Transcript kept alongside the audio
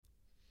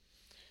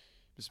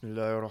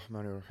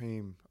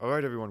Bismillahirrahmanirrahim. All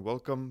right, everyone,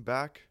 welcome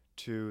back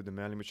to the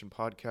Manly Mission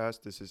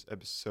podcast. This is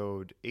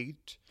episode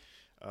 8.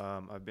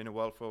 I've been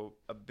away for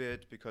a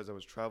bit because I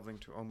was traveling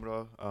to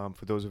Umrah.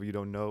 For those of you who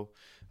don't know,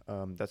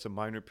 that's a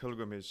minor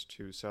pilgrimage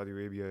to Saudi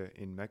Arabia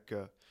in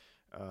Mecca.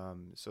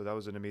 So that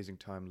was an amazing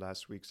time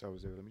last week. So I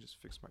was there. Let me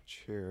just fix my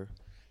chair.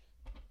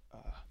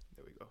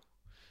 There we go.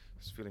 I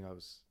was feeling I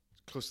was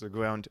close to the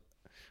ground.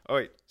 All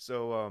right,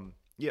 so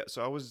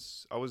I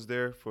was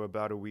there for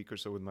about a week or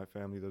so with my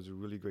family. That was a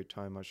really great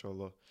time,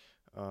 mashallah.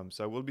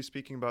 So I will be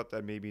speaking about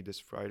that maybe this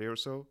Friday or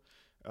so.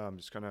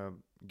 Just kind of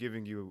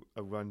giving you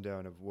a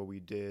rundown of what we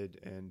did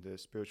and the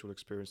spiritual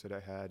experience that I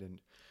had.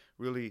 And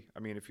really, I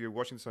mean, if you're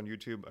watching this on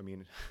YouTube, I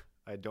mean,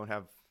 I don't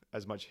have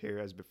as much hair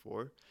as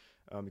before,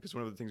 because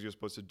one of the things you're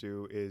supposed to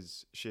do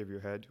is shave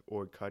your head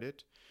or cut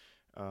it,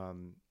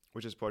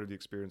 which is part of the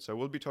experience. So I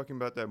will be talking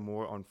about that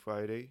more on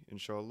Friday,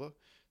 inshallah.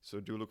 So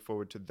do look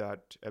forward to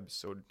that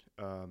episode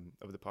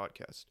of the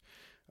podcast.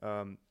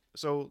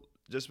 So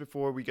just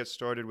before we get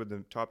started with the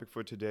topic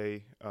for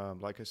today,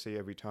 like I say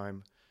every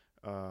time,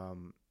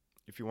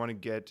 if you want to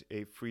get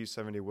a free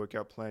 7-day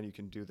workout plan, you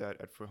can do that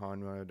at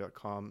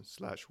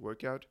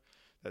farhanrana.com/workout.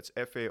 That's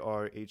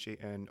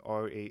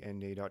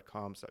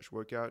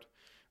FARHANRANA.com/workout.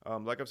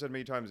 Like I've said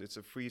many times, it's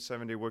a free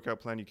 7-day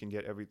workout plan. You can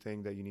get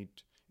everything that you need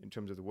in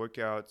terms of the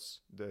workouts,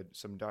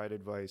 some diet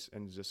advice,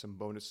 and just some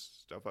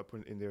bonus stuff I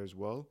put in there as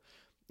well.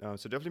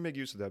 So definitely make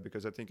use of that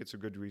because I think it's a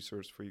good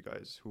resource for you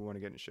guys who want to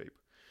get in shape.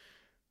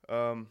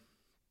 All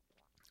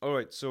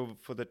right, so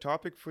for the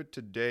topic for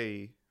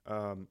today,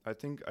 I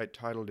think I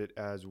titled it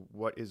as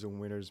 "What is a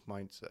winner's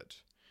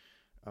mindset?"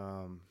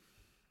 Um,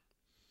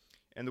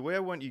 and the way I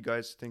want you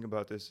guys to think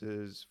about this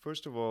is,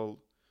 first of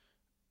all,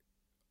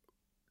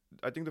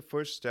 I think the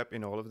first step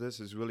in all of this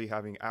is really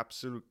having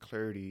absolute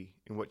clarity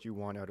in what you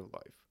want out of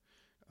life.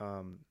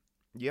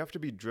 You have to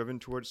be driven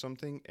towards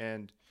something,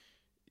 and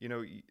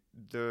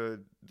the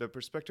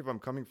perspective I'm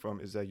coming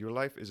from is that your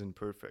life isn't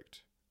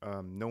perfect.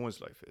 No one's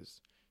life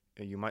is.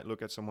 And you might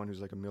look at someone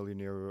who's like a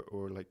millionaire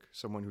or like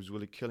someone who's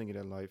really killing it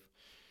in life,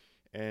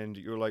 and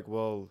you're like,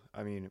 well,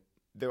 I mean,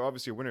 they're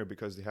obviously a winner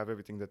because they have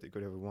everything that they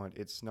could ever want.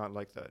 It's not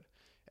like that.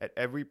 At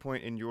every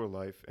point in your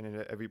life and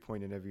at every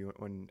point in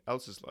everyone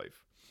else's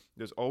life,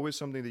 there's always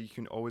something that you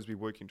can always be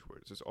working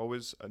towards. There's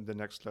always the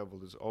next level.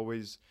 There's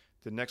always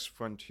the next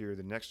frontier,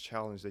 the next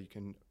challenge that you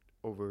can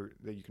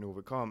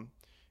overcome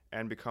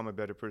and become a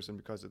better person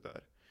because of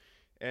that.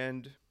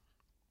 And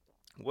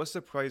what's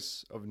the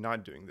price of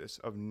not doing this,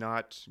 of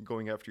not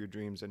going after your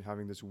dreams and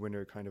having this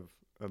winner kind of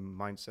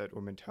mindset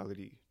or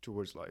mentality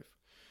towards life?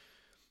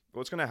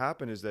 What's going to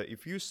happen is that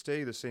if you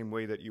stay the same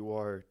way that you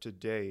are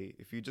today,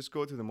 if you just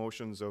go through the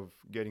motions of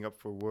getting up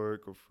for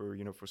work or for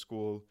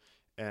school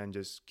and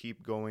just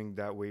keep going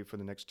that way for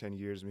the next 10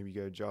 years, maybe you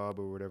get a job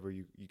or whatever,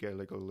 you get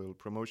like a little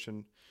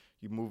promotion,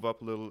 you move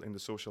up a little in the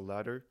social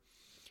ladder.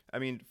 I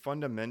mean,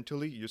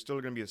 fundamentally, you're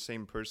still going to be the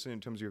same person in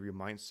terms of your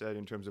mindset,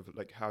 in terms of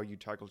like how you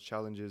tackle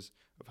challenges,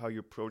 of how you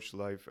approach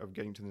life, of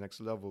getting to the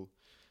next level.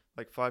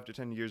 Like 5 to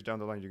 10 years down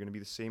the line, you're going to be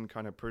the same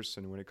kind of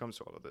person when it comes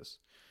to all of this.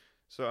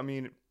 So, I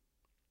mean,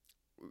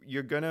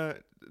 you're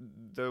gonna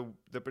the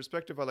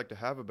perspective I like to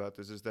have about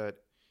this is that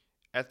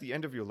at the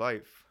end of your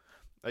life,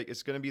 like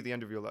it's gonna be the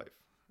end of your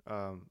life.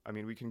 I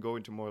mean, we can go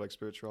into more like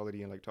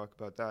spirituality and like talk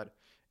about that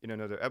in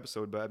another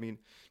episode. But I mean,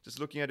 just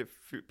looking at it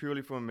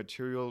purely from a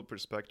material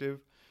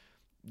perspective,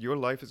 your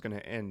life is gonna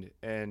end,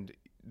 and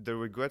the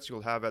regrets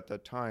you'll have at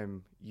that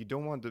time, you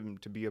don't want them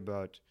to be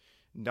about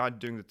not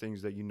doing the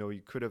things that you know you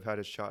could have had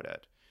a shot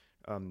at.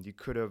 You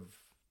could have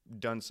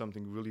done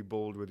something really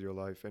bold with your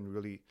life and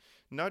really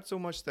not so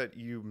much that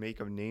you make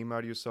a name out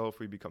of yourself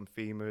or you become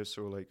famous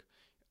or like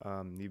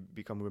you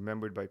become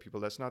remembered by people.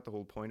 That's not the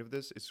whole point of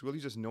this. It's really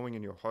just knowing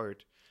in your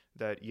heart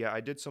that, yeah,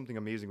 I did something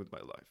amazing with my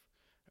life.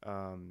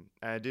 And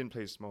I didn't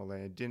play small,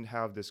 and I didn't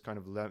have this kind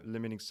of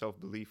limiting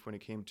self-belief when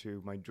it came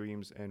to my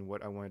dreams and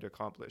what I wanted to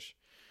accomplish.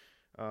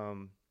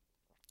 So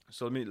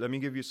let me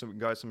give you some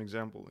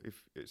examples.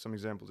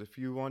 If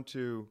you want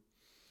to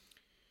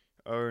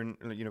earn,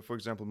 for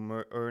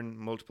example, earn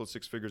multiple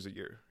six figures a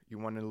year, you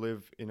want to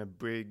live in a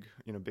big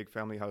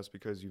family house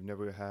because you've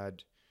never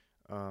had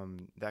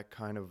that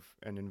kind of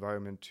an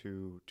environment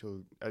to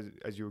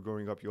as you were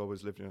growing up. You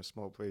always lived in a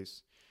small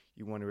place.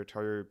 You want to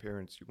retire your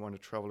parents. You want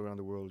to travel around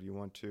the world. You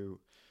want to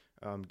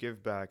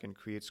give back and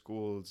create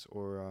schools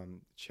or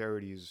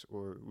charities,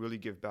 or really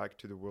give back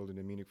to the world in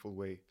a meaningful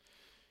way.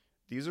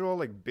 These are all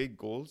like big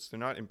goals. They're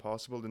not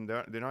impossible, and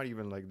they're not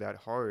even like that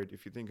hard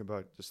if you think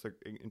about just like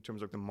in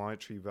terms of the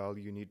monetary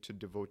value you need to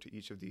devote to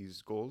each of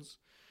these goals.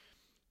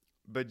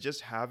 But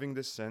just having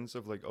this sense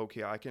of like,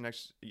 okay, I can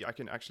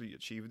actually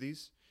achieve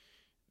these.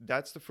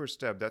 That's the first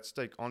step. That's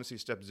like honestly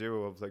step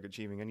zero of like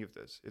achieving any of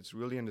this. It's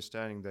really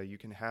understanding that you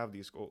can have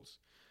these goals,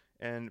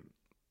 and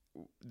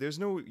there's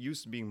no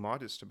use being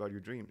modest about your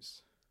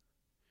dreams.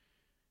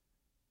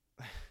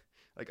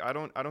 Like I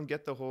don't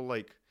get the whole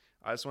like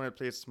I just want to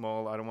play it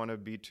small. I don't want to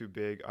be too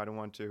big. I don't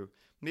want to.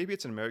 Maybe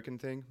it's an American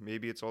thing.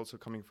 Maybe it's also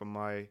coming from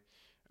my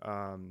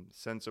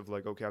sense of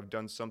like, okay, I've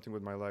done something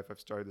with my life. I've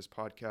started this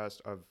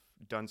podcast. I've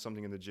done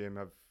something in the gym.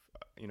 I've,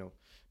 you know,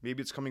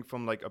 maybe it's coming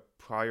from like a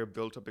prior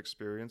built up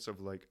experience of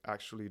like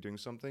actually doing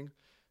something.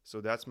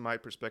 So that's my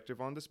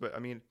perspective on this. But I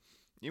mean,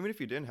 even if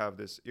you didn't have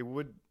this, it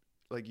would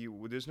like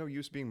you. There's no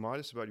use being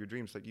modest about your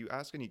dreams. Like you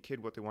ask any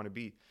kid what they want to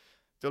be,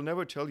 they'll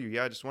never tell you,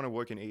 yeah, I just want to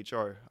work in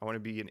HR. I want to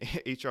be an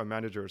HR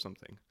manager or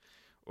something.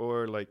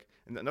 Or like,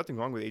 nothing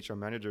wrong with HR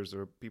managers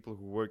or people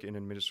who work in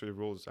administrative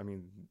roles. I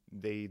mean,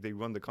 they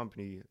run the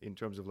company in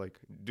terms of like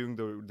doing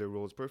their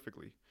roles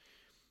perfectly.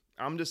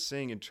 I'm just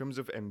saying in terms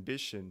of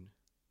ambition,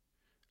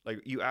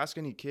 like you ask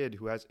any kid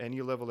who has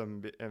any level of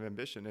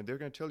ambition, and they're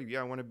gonna tell you,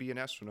 yeah, I want to be an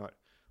astronaut,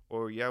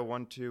 or yeah, I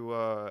want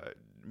to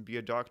be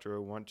a doctor,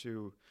 or want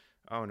to,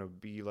 I don't know,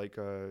 be like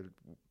a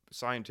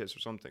scientist or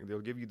something. They'll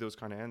give you those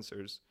kind of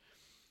answers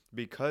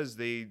because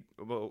they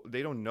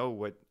don't know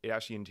what it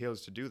actually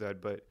entails to do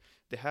that, but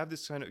they have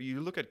this kind of, you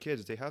look at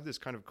kids, they have this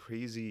kind of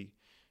crazy,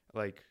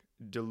 like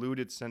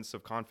diluted sense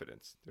of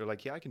confidence. They're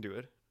like, yeah, I can do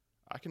it.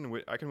 I can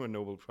win a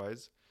Nobel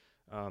Prize.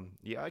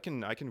 Yeah, I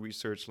can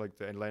research like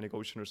the Atlantic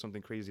Ocean or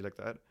something crazy like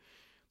that.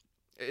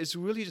 It's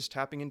really just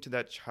tapping into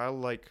that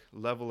childlike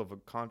level of a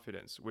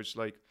confidence, which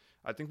like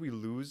I think we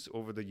lose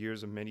over the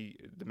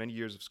many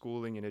years of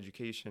schooling and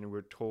education. And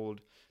we're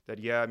told that,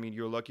 yeah, I mean,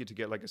 you're lucky to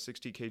get like a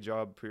 60K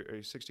job,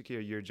 a 60K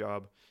a year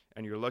job,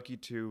 and you're lucky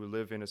to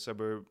live in a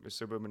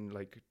suburban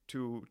like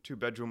two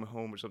bedroom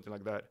home or something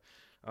like that.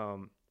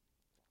 Um,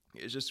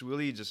 it's just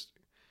really just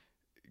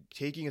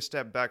taking a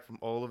step back from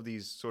all of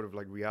these sort of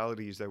like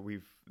realities that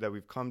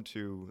we've come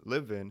to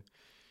live in,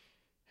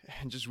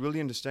 and just really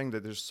understanding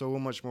that there's so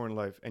much more in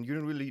life, and you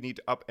don't really need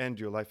to upend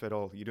your life at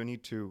all. You don't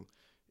need to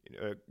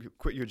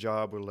quit your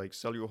job or like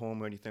sell your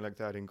home or anything like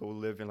that and go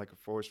live in like a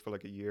forest for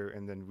like a year,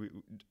 and then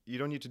you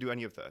don't need to do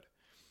any of that.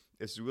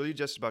 It's really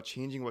just about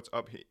changing what's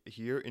up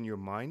here in your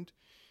mind,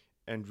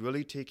 and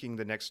really taking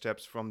the next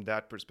steps from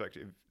that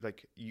perspective.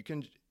 Like you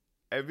can,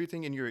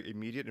 everything in your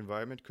immediate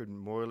environment could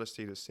more or less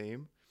stay the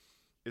same.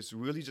 It's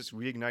really just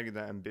reigniting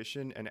that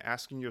ambition and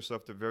asking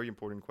yourself the very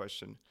important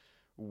question: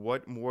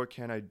 what more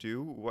can I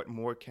do? What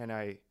more can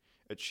I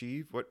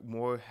achieve? What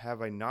more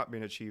have I not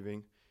been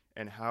achieving?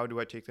 And how do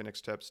I take the next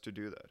steps to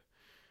do that?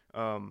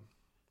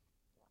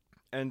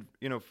 And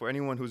for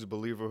anyone who's a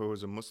believer, who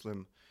is a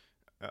Muslim,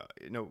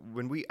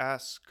 when we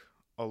ask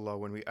Allah,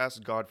 when we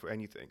ask God for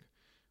anything,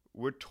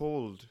 we're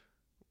told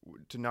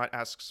to not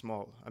ask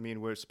small. I mean,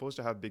 we're supposed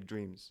to have big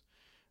dreams.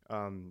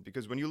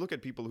 Because when you look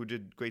at people who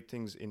did great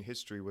things in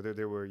history, whether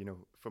they were,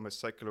 from a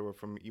secular or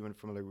from even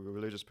from like a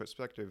religious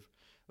perspective,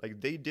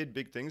 like they did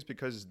big things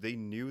because they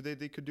knew that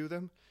they could do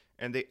them,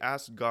 and they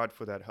asked God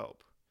for that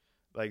help.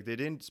 Like they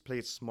didn't play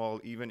it small,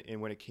 even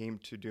in when it came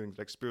to doing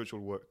like spiritual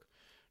work.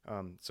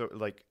 So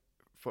like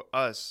for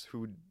us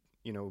who,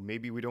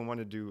 maybe we don't want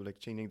to do like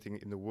change anything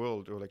in the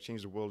world or like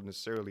change the world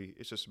necessarily.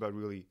 It's just about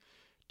really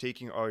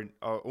taking our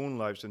own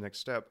lives to the next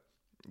step.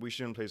 We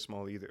shouldn't play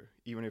small either,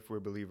 even if we're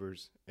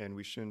believers, and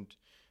we shouldn't.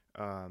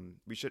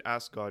 We should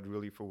ask God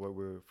really for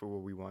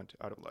what we want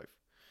out of life.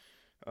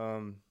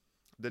 Um,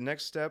 the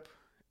next step,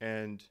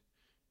 and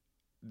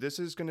this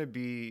is gonna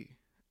be,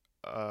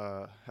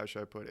 how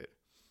should I put it?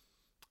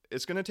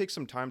 It's gonna take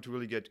some time to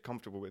really get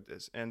comfortable with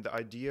this, and the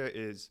idea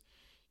is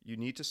you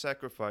need to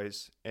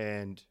sacrifice,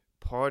 and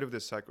part of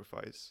this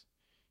sacrifice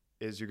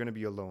is you're gonna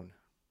be alone.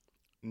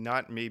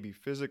 Not maybe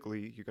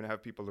physically, you're gonna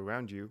have people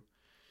around you,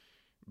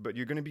 but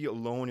you're going to be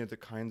alone in the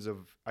kinds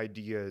of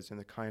ideas and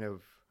the kind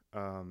of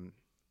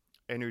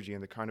energy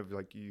and the kind of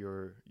like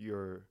your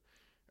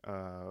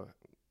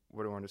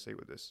what do I want to say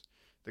with this,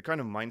 the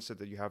kind of mindset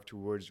that you have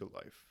towards your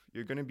life.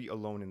 You're going to be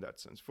alone in that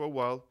sense for a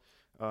while.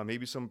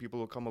 Maybe some people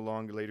will come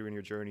along later in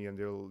your journey, and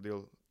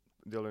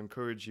they'll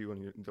encourage you,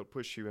 and they'll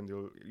push you, and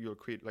you'll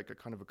create like a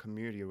kind of a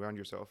community around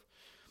yourself.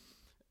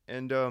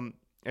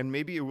 And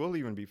maybe it will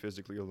even be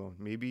physically alone.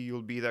 Maybe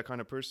you'll be that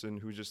kind of person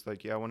who's just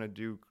like, yeah, I want to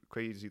do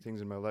crazy things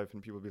in my life,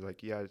 and people will be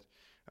like, yeah,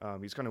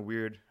 he's kind of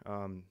weird.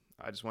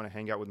 I just want to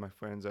hang out with my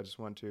friends. I just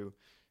want to,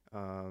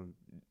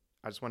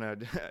 I just want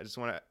to, I just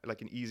want to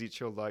like an easy,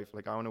 chill life.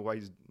 Like I don't know why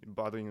he's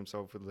bothering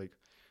himself with like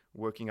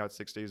working out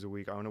 6 days a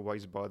week. I don't know why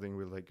he's bothering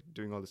with like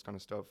doing all this kind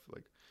of stuff.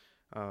 Like,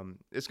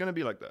 it's gonna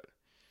be like that.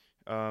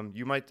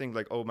 You might think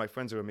like, oh, my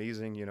friends are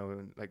amazing,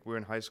 like we're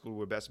in high school,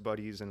 we're best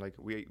buddies, and like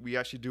we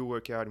actually do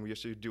work out and we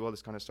actually do all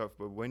this kind of stuff.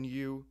 But when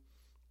you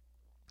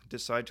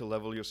decide to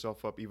level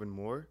yourself up even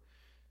more,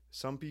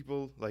 some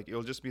people, like,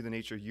 it'll just be the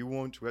nature. You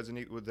won't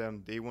resonate with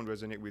them, they won't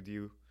resonate with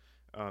you.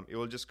 It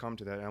will just come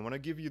to that. And I want to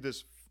give you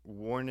this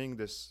warning,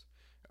 this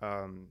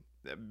um,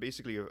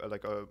 basically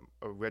like a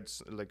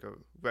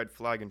red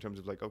flag in terms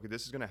of like, okay,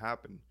 this is gonna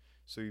happen,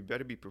 so you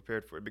better be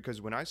prepared for it.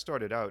 Because when I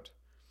started out,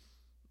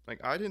 like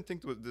I didn't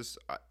think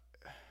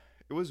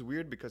it was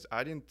weird because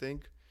I didn't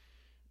think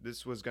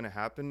this was gonna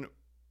happen.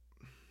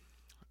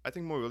 I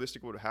think more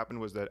realistic what happened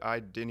was that I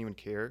didn't even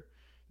care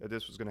that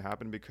this was gonna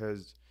happen,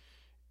 because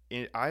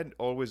I'd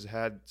always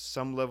had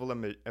some level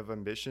of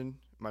ambition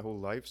my whole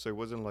life. So it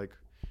wasn't like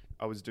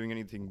I was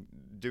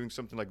doing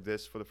something like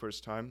this for the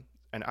first time.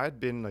 And I'd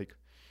been like,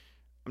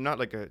 I'm not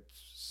like a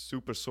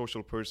super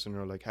social person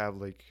or like have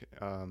like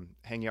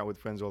hanging out with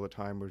friends all the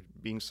time or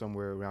being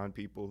somewhere around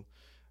people.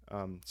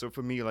 So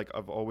for me, like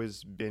I've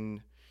always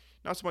been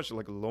not so much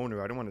like a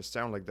loner. I don't want to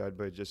sound like that,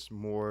 but just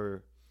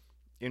more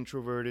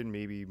introverted,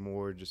 maybe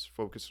more just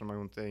focused on my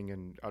own thing,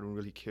 and I don't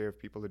really care if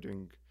people are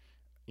doing,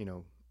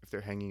 if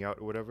they're hanging out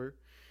or whatever.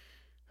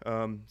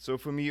 So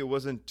for me, it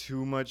wasn't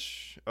too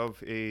much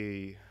of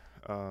a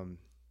um,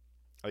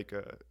 like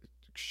a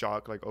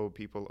shock, like oh,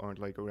 people aren't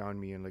like around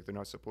me and like they're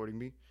not supporting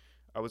me.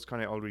 I was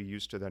kind of already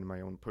used to that in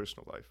my own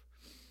personal life,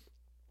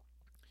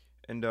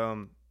 and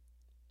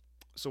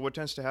so what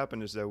tends to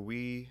happen is that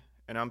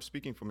and I'm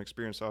speaking from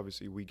experience,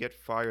 obviously, we get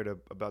fired up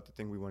about the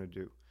thing we want to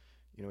do.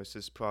 It's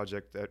this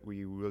project that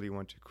we really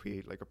want to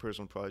create, like a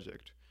personal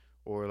project,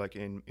 or like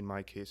in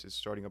my case, it's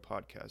starting a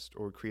podcast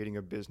or creating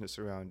a business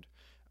around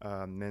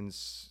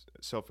men's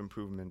self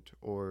improvement,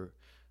 or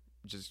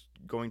just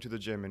going to the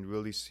gym and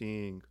really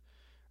seeing,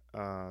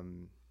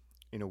 um,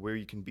 where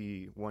you can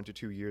be 1 to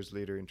 2 years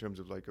later in terms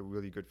of like a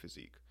really good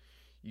physique.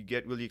 You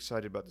get really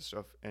excited about the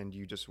stuff and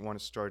you just want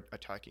to start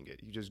attacking it.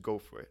 You just go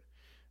for it.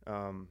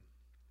 Um,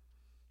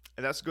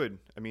 and that's good.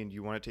 I mean,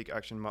 you want to take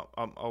action.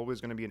 I'm always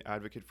going to be an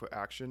advocate for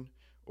action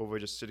over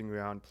just sitting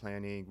around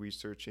planning,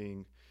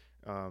 researching,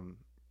 um,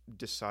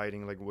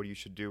 deciding like what you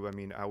should do. I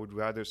mean, I would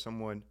rather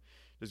someone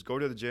just go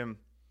to the gym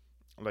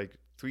like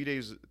 3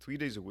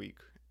 days a week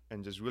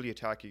and just really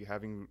attack you,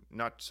 having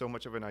not so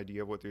much of an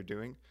idea of what they're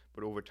doing,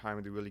 but over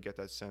time they really get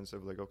that sense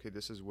of like, okay,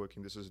 this is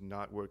working, this is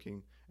not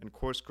working, and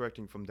course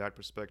correcting from that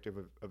perspective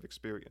of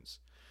experience.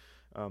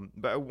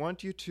 But I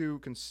want you to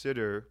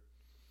consider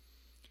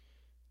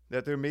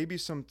that there may be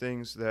some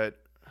things that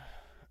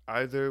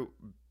either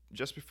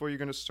just before you're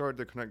going to start,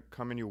 they're going to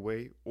come in your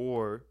way,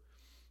 or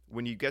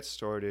when you get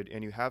started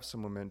and you have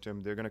some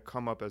momentum, they're going to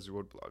come up as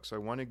roadblocks. So I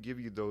want to give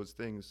you those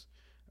things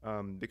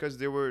because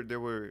there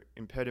were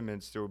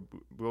impediments, there were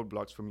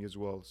roadblocks for me as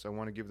well. So I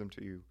want to give them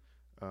to you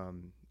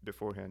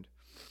beforehand.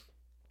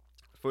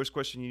 First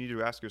question you need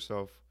to ask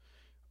yourself: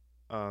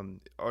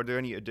 are there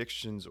any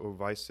addictions or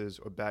vices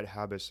or bad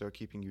habits that are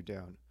keeping you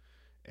down?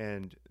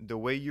 And the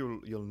way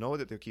you'll know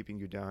that they're keeping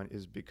you down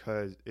is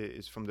because it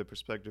is from the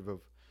perspective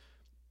of,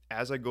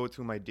 as I go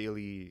through my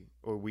daily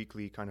or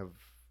weekly kind of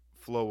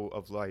flow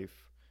of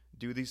life,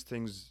 do these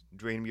things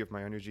drain me of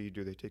my energy?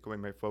 Do they take away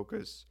my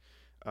focus?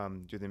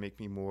 Do they make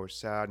me more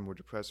sad, more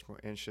depressed, more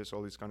anxious?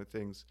 All these kind of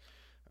things,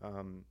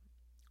 um,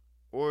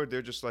 or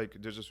they're just a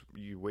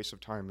waste of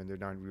time and they're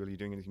not really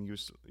doing anything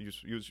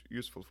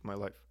useful for my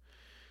life.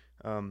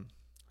 Um,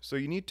 so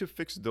you need to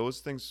fix those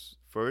things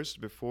first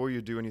before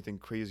you do anything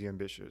crazy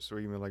ambitious or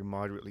even like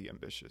moderately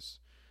ambitious.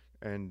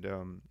 And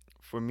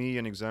for me,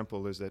 an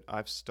example is that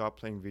I've stopped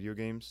playing video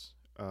games.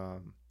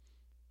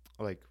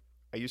 Like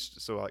I used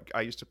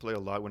to play a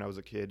lot when I was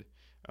a kid.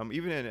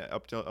 Even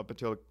up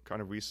until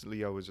kind of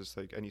recently, I was just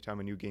like anytime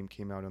a new game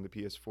came out on the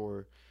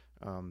PS4,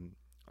 um,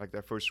 like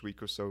that first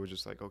week or so, was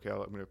just like okay,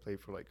 I'm gonna play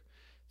for like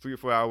 3 or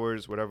 4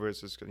 hours, whatever.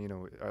 It's just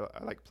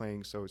I like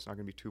playing, so it's not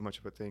gonna be too much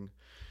of a thing.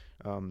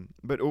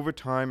 But over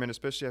time, and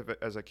especially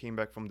as I came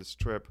back from this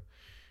trip,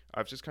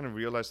 I've just kind of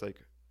realized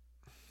like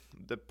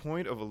the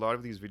point of a lot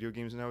of these video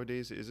games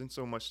nowadays isn't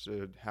so much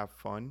to have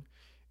fun.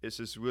 It's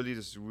just really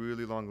this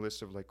really long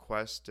list of like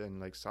quests and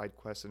like side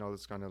quests and all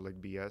this kind of like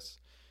BS,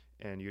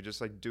 and you're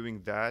just like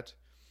doing that.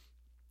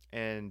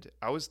 And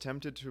I was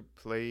tempted to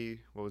play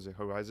what was it,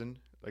 Horizon,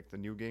 like the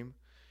new game,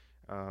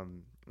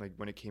 like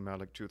when it came out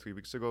like 2 or 3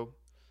 weeks ago.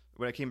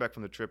 When I came back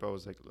from the trip, I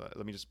was like,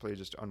 let me just play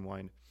just to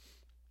unwind.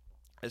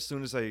 As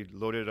soon as I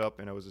loaded it up,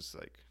 and I was just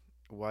like,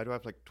 why do I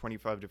have like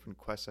 25 different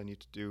quests I need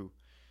to do?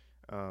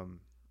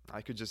 Um,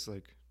 I could just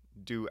like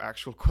do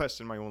actual quests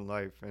in my own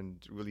life and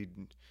really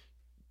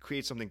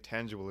create something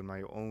tangible in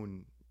my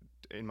own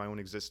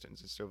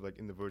existence instead of like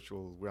in the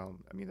virtual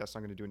realm. I mean, that's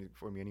not going to do anything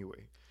for me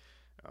anyway.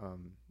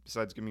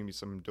 Besides giving me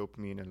some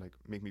dopamine and like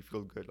make me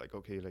feel good, like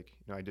okay, like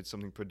I did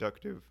something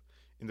productive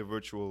in the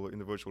virtual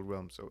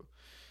realm. So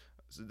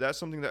that's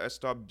something that I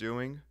stopped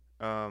doing.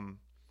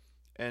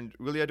 And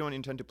really, I don't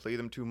intend to play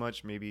them too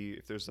much. Maybe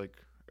if there's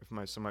like if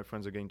some of my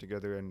friends are getting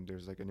together and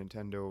there's like a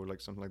Nintendo or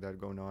like something like that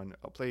going on,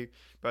 I'll play.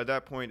 But at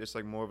that point, it's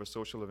like more of a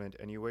social event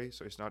anyway.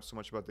 So it's not so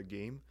much about the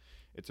game.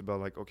 It's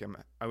about like okay, I'm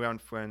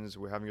around friends.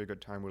 We're having a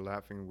good time. We're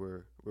laughing.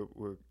 We're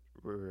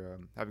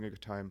having a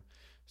good time.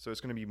 So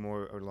it's going to be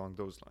more along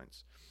those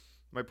lines.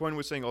 My point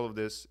with saying all of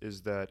this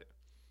is that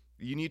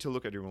you need to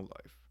look at your own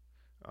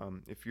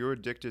life. If you're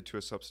addicted to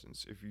a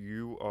substance, if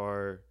you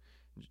are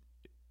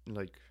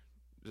like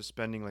just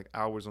spending like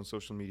hours on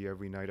social media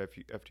every night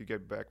after you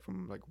get back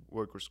from like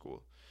work or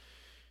school,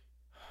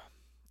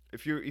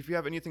 if you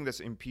have anything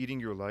that's impeding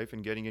your life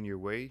and getting in your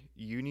way,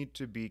 you need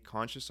to be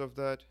conscious of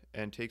that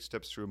and take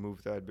steps to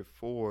remove that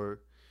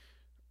before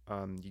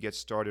you get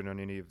started on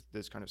any of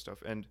this kind of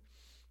stuff. And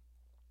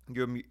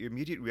your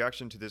immediate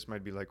reaction to this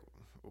might be like,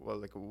 well,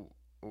 like,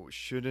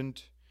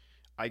 shouldn't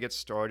I get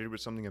started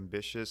with something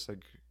ambitious,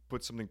 like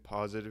put something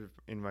positive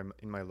in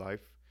my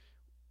life,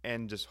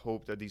 and just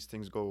hope that these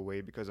things go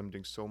away because I'm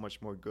doing so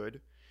much more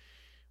good?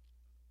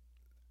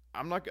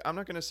 I'm not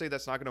gonna say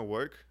that's not gonna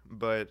work,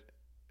 but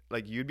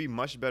like you'd be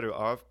much better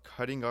off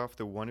cutting off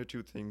the one or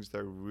two things that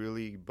are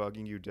really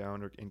bugging you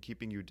down or and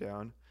keeping you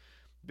down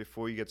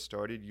before you get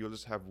started. You'll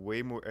just have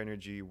way more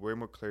energy, way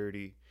more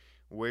clarity,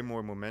 way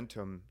more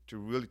momentum to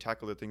really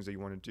tackle the things that you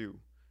want to do.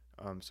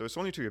 So it's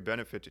only to your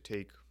benefit to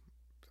take,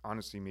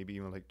 honestly, maybe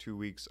even like 2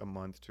 weeks, a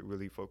month to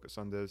really focus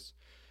on this,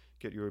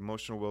 get your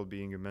emotional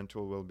well-being, your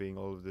mental well-being,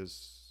 all of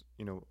this,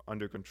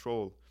 under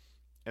control,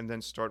 and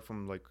then start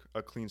from like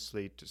a clean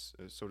slate,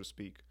 so to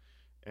speak,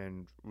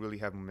 and really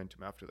have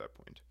momentum after that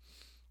point.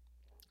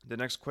 The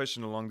next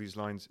question along these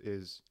lines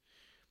is,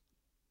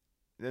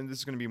 then this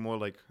is going to be more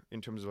like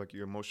in terms of like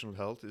your emotional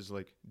health, is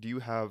like, do you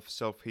have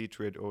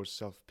self-hatred or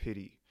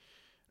self-pity?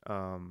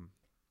 Um,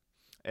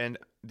 and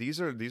these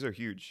are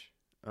huge.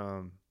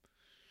 Um,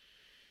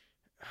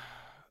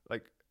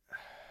 like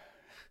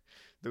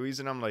the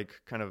reason I'm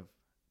like kind of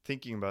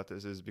thinking about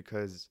this is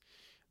because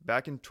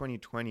back in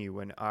 2020,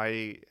 when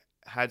I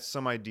had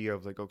some idea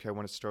of like, okay, I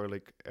want to start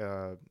like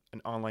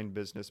an online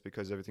business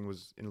because everything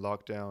was in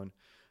lockdown.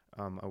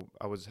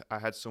 I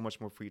had so much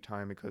more free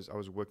time because I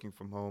was working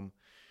from home.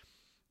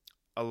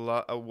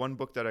 One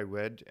book that I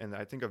read, and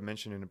I think I've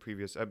mentioned in a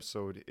previous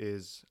episode,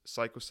 is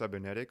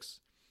Psycho-Cybernetics,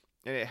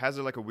 and it has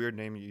like a weird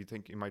name. You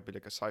think it might be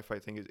like a sci-fi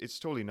thing. It's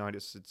totally not.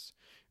 It's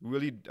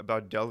really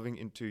about delving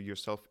into your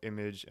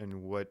self-image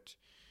and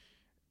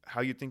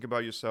how you think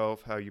about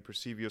yourself, how you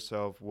perceive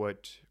yourself,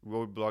 what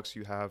roadblocks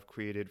you have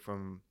created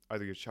from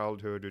either your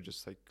childhood or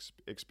just like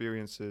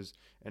experiences,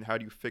 and how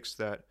do you fix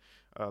that.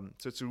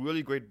 So it's a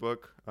really great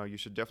book. You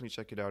should definitely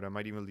check it out. I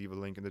might even leave a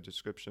link in the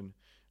description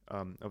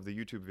of the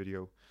YouTube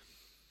video.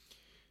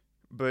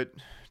 But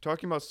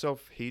talking about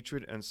self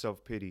hatred and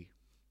self pity,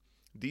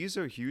 these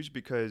are huge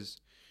because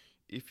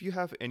if you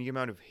have any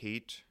amount of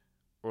hate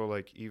or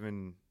like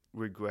even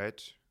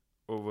regret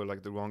over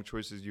like the wrong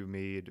choices you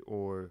made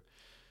or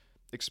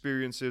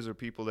experiences or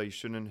people that you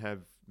shouldn't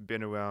have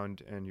been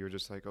around, and you're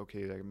just like,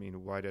 okay, I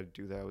mean, why did I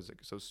do that? I was like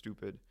so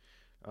stupid.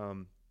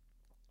 Um,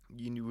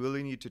 you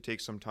really need to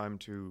take some time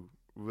to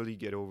really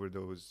get over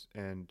those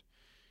and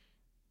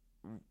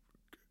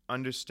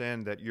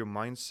understand that your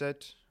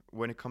mindset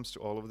when it comes to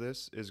all of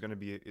this is going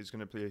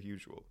to play a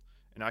huge role.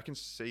 And I can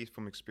say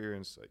from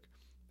experience, like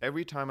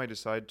every time I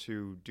decide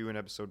to do an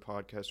episode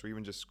podcast or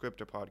even just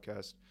script a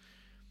podcast,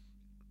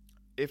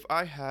 if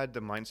I had the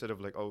mindset of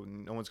like, oh,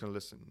 no one's gonna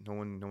listen, no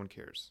one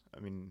cares. I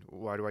mean,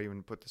 why do I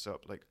even put this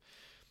up? Like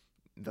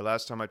the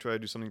last time I tried to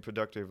do something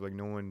productive, like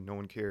no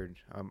one cared.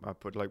 I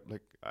put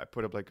I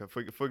put up like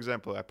for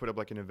example, I put up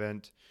like an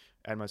event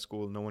at my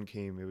school. No one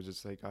came. It was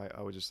just like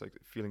I was just like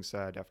feeling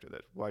sad after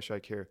that. Why should I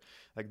care?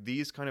 Like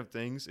these kind of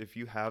things, if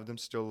you have them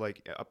still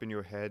like up in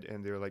your head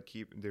and they're like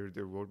they're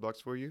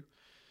roadblocks for you,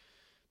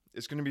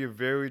 it's going to be a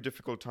very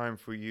difficult time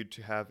for you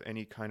to have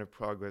any kind of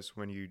progress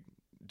when you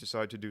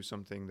decide to do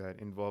something that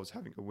involves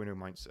having a winner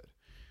mindset.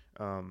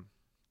 Um,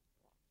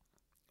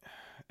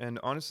 and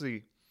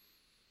honestly,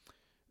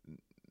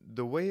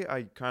 the way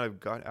I kind of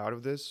got out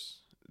of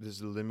this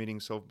limiting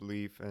self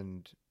belief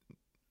and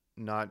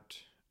not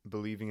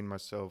believing in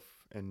myself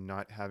and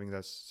not having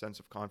that sense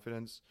of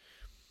confidence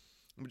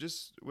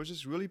was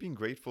just really being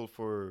grateful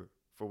for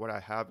what I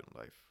have in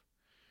life.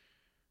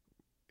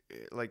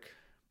 Like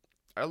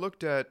I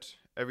looked at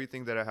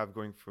everything that I have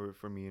going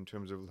for me in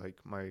terms of like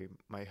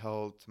my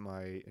health,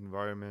 my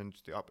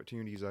environment, the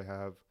opportunities I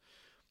have,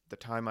 the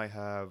time I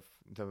have,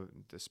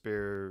 the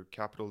spare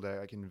capital that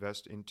I can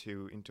invest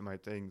into my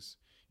things,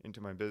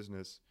 into my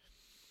business,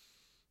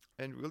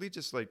 and really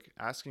just like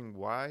asking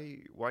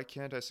why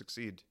can't I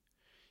succeed?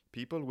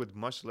 People with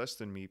much less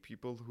than me,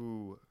 people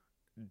who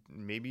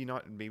maybe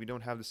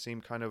don't have the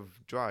same kind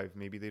of drive,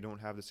 maybe they don't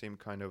have the same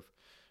kind of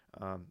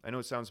I know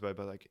it sounds bad,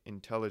 but like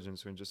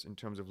intelligence, or just in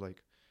terms of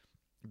like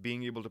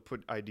being able to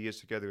put ideas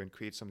together and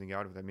create something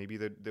out of that. Maybe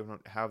they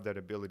don't have that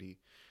ability,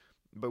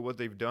 but what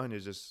they've done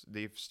is just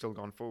they've still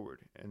gone forward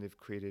and they've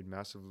created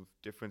massive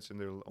difference in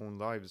their own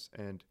lives.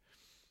 And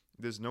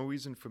there's no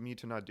reason for me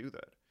to not do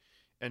that.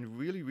 And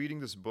really reading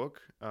this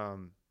book,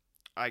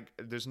 I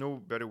there's no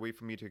better way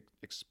for me to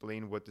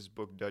explain what this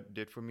book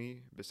did for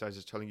me besides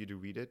just telling you to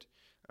read it,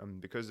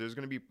 because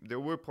there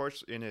were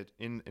parts in it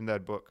in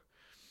that book.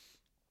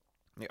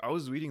 Like, I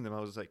was reading them, I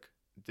was like,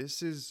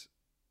 this is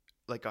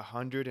like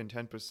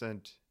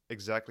 110%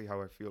 exactly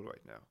how I feel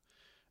right now.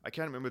 I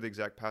can't remember the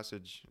exact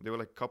passage. There were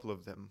like a couple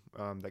of them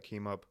that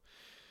came up.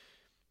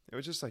 It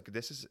was just like,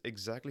 this is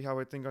exactly how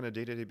I think on a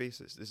day to day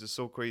basis. This is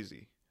so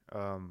crazy.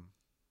 Um,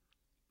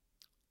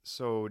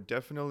 so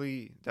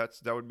definitely, that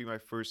would be my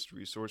first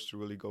resource to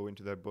really go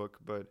into that book.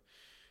 But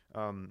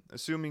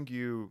assuming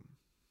you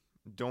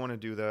don't want to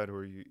do that,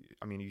 or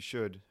I mean, you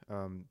should.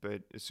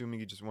 But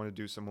assuming you just want to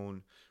do some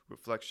own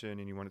reflection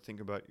and you want to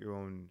think about your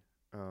own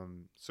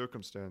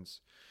circumstance,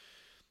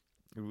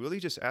 you really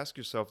just ask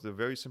yourself the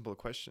very simple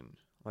question,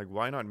 like,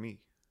 why not me?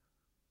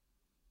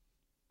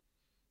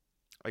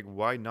 Like,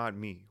 why not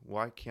me?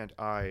 Why can't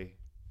I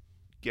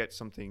get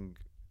something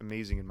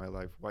amazing in my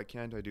life? Why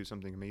can't I do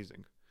something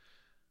amazing?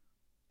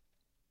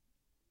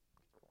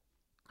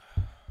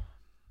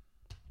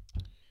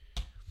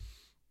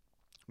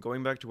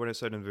 Going back to what I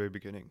said in the very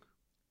beginning,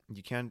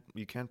 you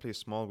can't play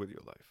small with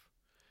your life.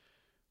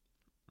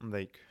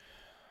 Like,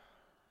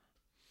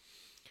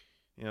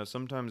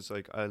 sometimes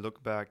like I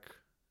look back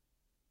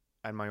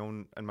at my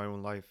own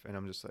life, and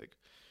I'm just like,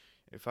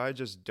 if I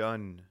just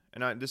done,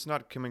 and this is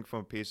not coming from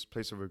a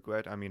place of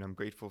regret. I mean, I'm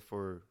grateful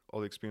for all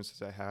the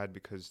experiences I had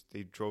because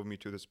they drove me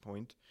to this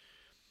point.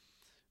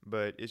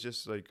 But it's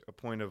just like a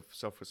point of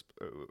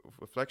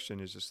reflection.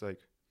 Is just like,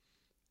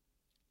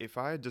 if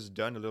I had just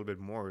done a little bit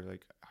more,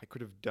 like I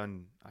could have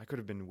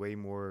been way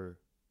more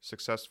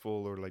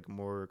successful, or like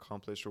more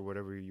accomplished, or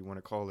whatever you want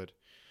to call it.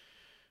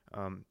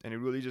 And it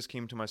really just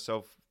came to my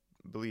self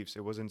beliefs.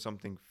 It wasn't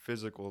something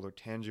physical or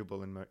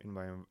tangible in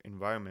my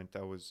environment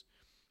that was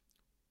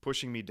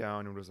pushing me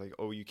down and was like,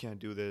 oh, you can't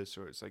do this,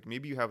 or it's like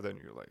maybe you have that in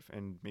your life,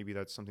 and maybe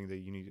that's something that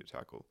you need to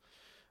tackle.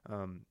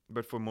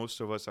 But for most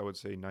of us, I would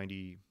say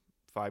 95%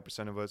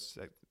 of us,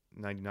 like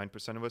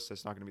 99% of us,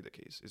 that's not going to be the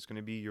case. It's going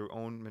to be your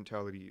own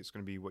mentality. It's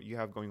going to be what you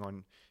have going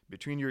on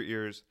between your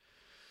ears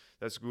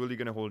that's really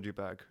going to hold you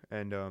back,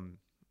 and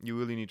you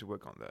really need to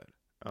work on that.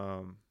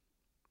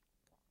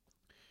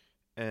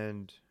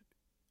 And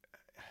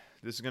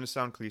this is going to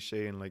sound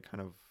cliche and like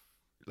kind of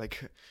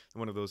like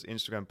one of those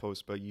Instagram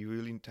posts, but you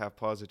really need to have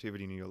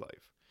positivity in your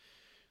life.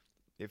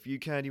 If you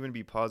can't even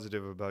be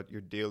positive about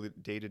your daily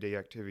day-to-day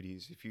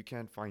activities, if you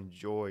can't find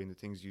joy in the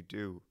things you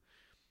do,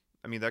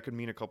 I mean, that could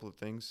mean a couple of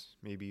things.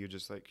 Maybe you're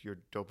just like your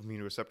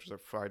dopamine receptors are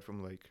fried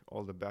from like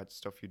all the bad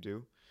stuff you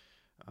do,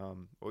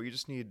 or you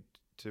just need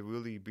to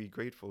really be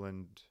grateful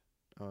and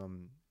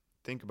um,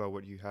 think about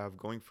what you have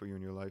going for you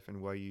in your life,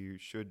 and why you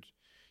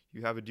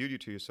have a duty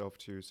to yourself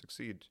to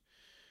succeed.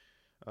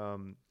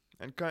 And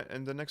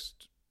the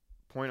next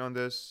point on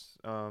this,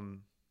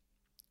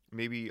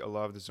 maybe a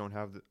lot of this don't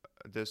have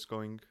this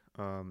going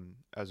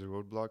as a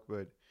roadblock,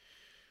 but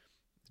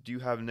do you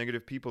have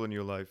negative people in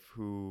your life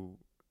who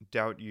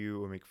doubt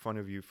you or make fun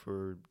of you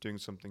for doing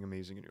something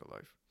amazing in your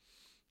life?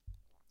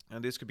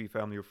 And this could be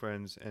family or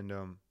friends. And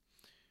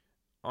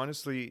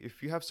honestly,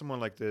 if you have someone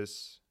like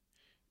this,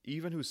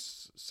 even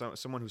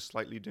someone who's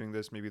slightly doing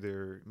this,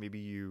 maybe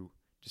you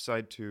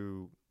decide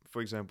to,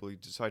 for example, you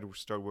decide to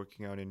start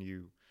working out, and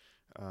you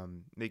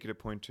make it a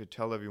point to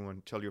tell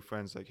your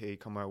friends like, hey,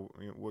 come out,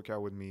 work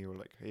out with me, or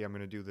like, hey, I'm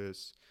gonna do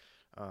this.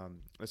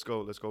 Let's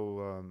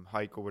go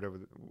hike, or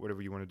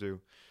whatever you want to do.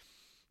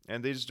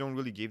 And they just don't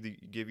really give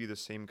you the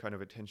same kind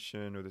of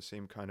attention or the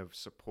same kind of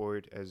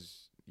support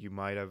as you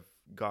might have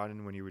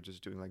gotten when you were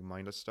just doing like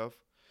mindless stuff.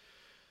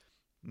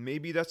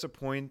 Maybe that's a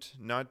point,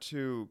 not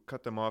to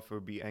cut them off or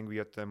be angry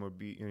at them or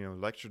be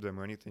lecture them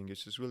or anything.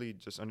 It's just really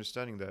just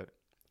understanding that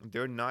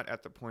they're not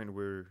at the point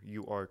where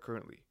you are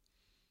currently.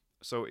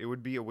 So it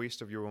would be a waste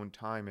of your own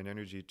time and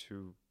energy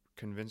to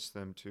convince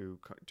them to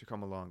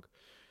come along.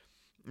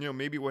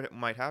 Maybe what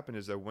might happen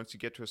is that once you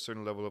get to a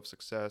certain level of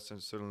success and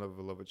a certain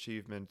level of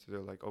achievement,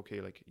 they're like, okay,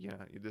 like, yeah,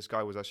 this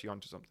guy was actually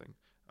onto something.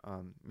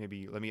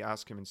 Maybe let me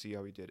ask him and see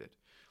how he did it.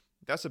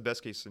 That's the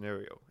best case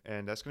scenario,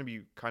 and that's going to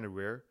be kind of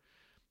rare.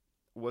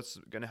 What's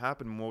going to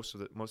happen most of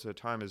the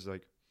time is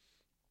like,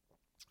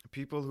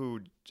 people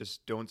who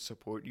just don't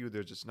support you,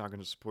 they're just not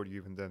going to support you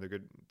even then.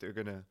 They're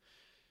gonna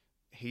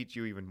hate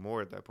you even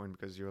more at that point,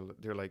 because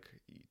they're like,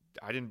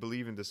 I didn't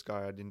believe in this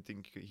guy. I didn't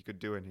think he could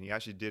do it, and he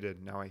actually did it.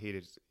 And now I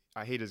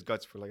hate his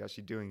guts for like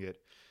actually doing it.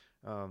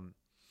 Um,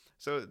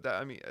 so that,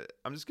 I mean,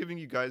 I'm just giving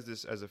you guys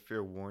this as a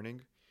fair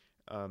warning,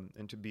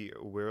 and to be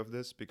aware of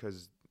this,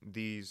 because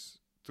these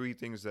three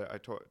things that I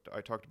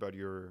talked about,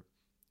 your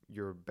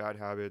bad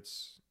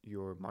habits,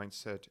 your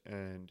mindset,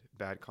 and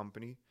bad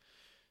company.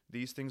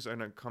 These things are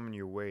not coming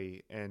your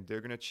way, and they're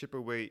gonna chip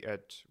away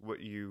at what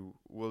you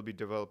will be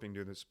developing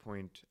to this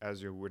point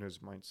as your winner's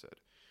mindset.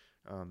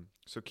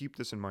 So keep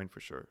this in mind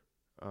for sure.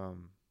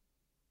 Um,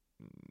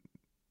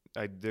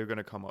 they're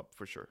gonna come up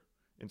for sure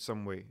in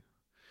some way.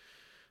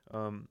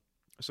 Um,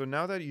 so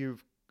now that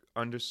you've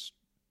underst-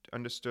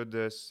 understood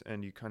this,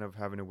 and you kind of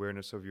have an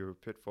awareness of your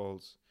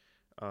pitfalls,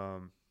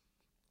 um,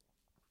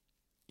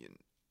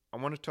 I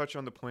want to touch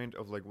on the point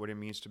of like what it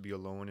means to be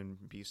alone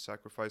and be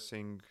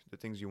sacrificing the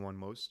things you want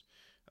most.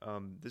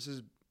 This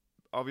is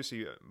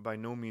obviously by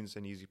no means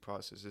an easy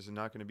process. This is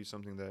not going to be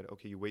something that,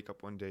 okay, you wake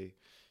up one day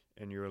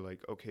and you're like,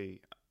 okay,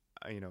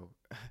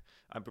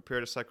 I'm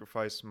prepared to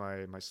sacrifice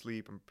my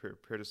sleep. I'm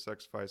prepared to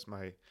sacrifice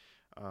my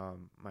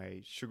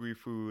sugary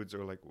foods,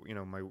 or like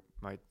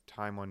my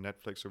time on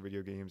Netflix or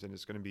video games, and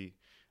I'm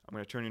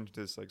going to turn into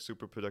this like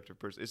super productive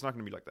person. It's not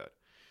going to be like that.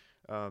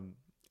 Um,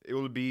 it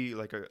will be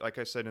like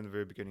I said in the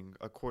very beginning,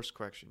 a course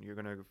correction. You're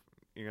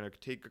gonna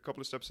take a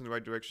couple of steps in the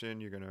right direction.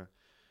 You're gonna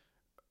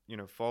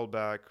fall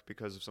back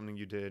because of something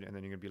you did, and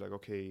then you're gonna be like,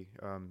 okay,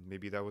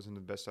 maybe that wasn't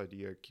the best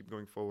idea. Keep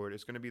going forward.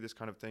 It's gonna be this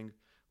kind of thing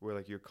where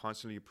like you're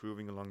constantly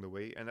improving along the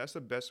way, and that's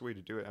the best way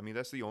to do it. I mean,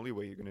 that's the only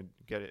way you're gonna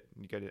get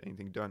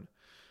anything done.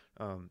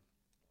 Um,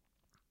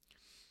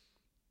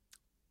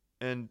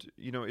 and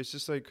it's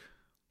just like,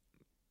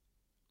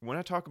 when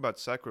I talk about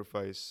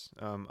sacrifice,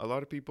 a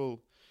lot of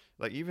people,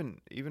 like even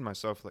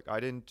myself, like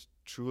I didn't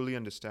truly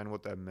understand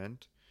what that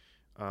meant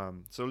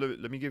So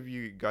let me give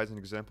you guys an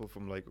example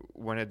from like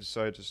when I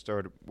decided to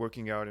start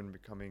working out and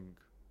becoming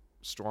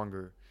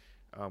stronger,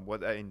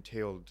 what that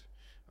entailed.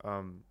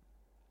 Um,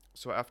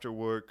 so after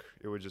work,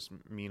 it would just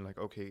mean like,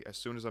 okay, as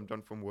soon as I'm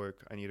done from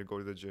work, I need to go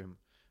to the gym.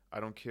 I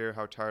don't care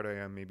how tired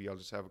I am. Maybe I'll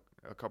just have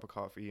a cup of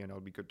coffee and I'll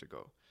be good to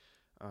go.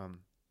 Um,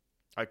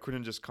 I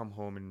couldn't just come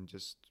home and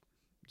just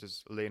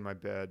lay in my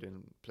bed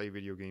and play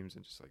video games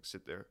and just like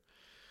sit there.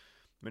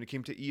 When it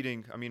came to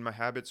eating, I mean, my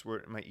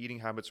eating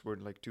habits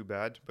weren't like too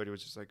bad, but it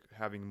was just like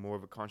having more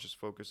of a conscious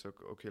focus. Like,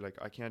 okay, like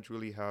I can't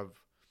really have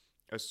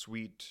a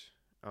sweet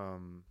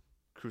um,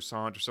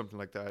 croissant or something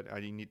like that. I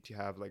need to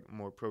have like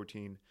more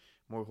protein,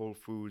 more whole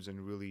foods,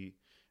 and really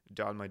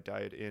dial my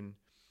diet in.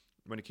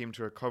 When it came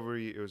to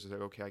recovery, it was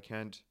like, okay, I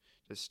can't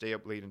just stay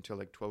up late until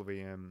like 12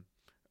 a.m.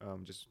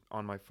 Just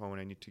on my phone.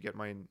 I need to get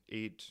my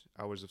 8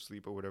 hours of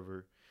sleep or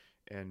whatever,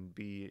 and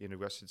be in a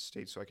rested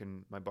state so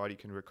my body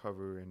can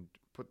recover and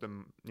put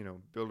them,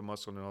 build a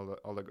muscle and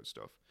all that good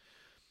stuff.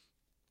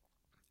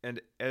 And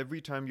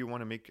every time you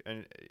want to make,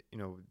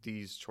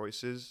 these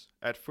choices,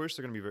 at first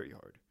they're gonna be very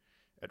hard.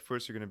 At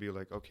first you're gonna be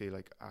like, okay,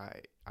 like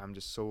I'm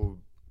just so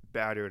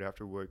battered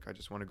after work. I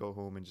just want to go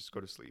home and just go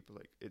to sleep.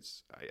 Like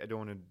I don't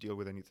want to deal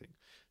with anything.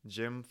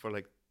 Gym for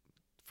like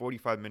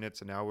 45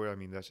 minutes, an hour. I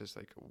mean, that's just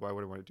like, why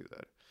would I want to do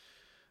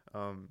that?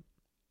 Um,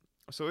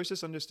 so it's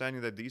just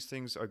understanding that these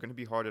things are going to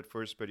be hard at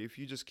first, but if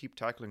you just keep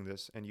tackling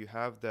this and you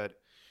have that,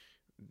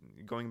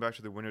 going back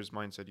to the winner's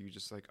mindset, you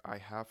just like, I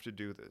have to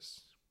do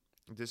this.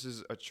 This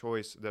is a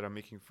choice that I'm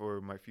making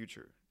for my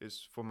future.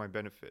 It's for my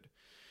benefit.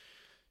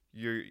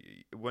 You're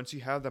Once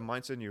you have that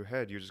mindset in your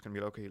head, you're just gonna be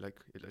like, okay, like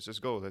let's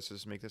just go. Let's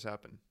just make this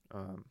happen.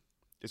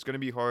 It's gonna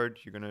be hard.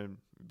 You're gonna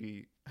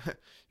be you're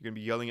gonna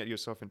be yelling at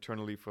yourself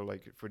internally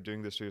for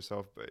doing this to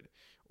yourself. But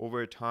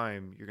over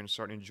time, you're gonna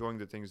start enjoying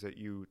the things that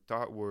you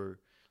thought were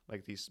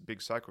like these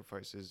big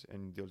sacrifices,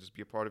 and they'll just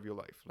be a part of your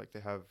life, like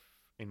they have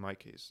in my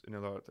case in a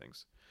lot of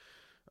things.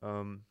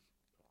 Um,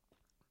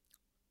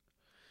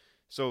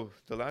 so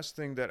the last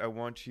thing that I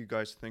want you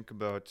guys to think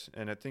about,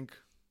 and I think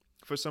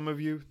for some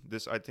of you,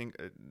 this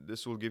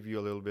will give you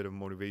a little bit of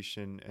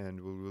motivation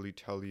and will really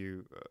give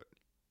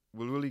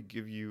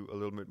you a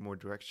little bit more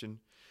direction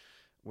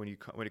when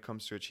it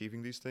comes to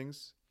achieving these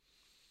things.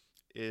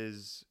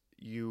 Is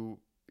your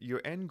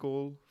end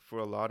goal for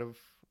a lot of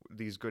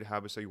these good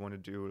habits that you want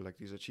to do, like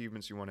these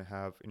achievements you want to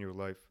have in your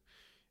life,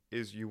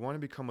 is you want to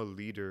become a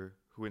leader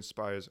who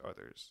inspires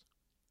others.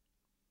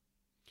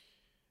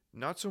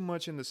 Not so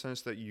much in the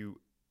sense that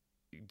you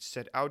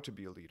set out to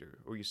be a leader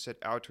or you set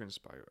out to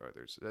inspire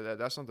others.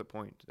 That's not the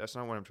point. That's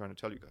not what I'm trying to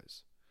tell you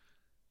guys.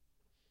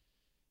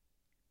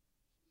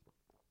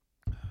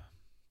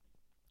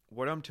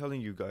 What I'm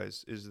telling you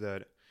guys is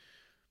that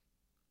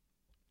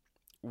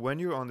when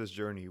you're on this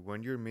journey,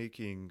 when you're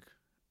making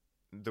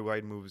the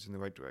right moves in the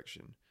right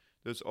direction,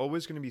 there's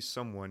always going to be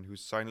someone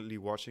who's silently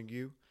watching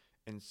you,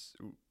 and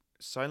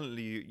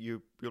silently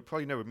you'll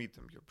probably never meet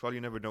them. You'll probably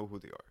never know who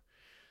they are,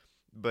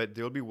 but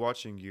they'll be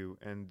watching you,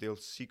 and they'll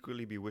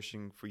secretly be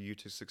wishing for you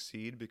to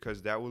succeed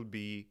because that will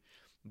be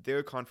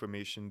their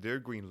confirmation, their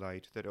green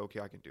light that okay,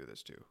 I can do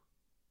this too.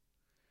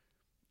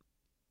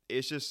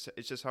 It's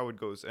just how it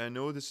goes. And I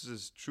know this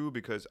is true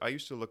because I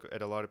used to look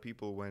at a lot of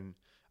people when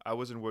I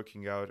wasn't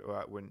working out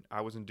or when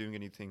I wasn't doing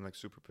anything like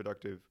super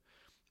productive.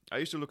 I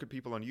used to look at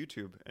people on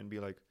YouTube and be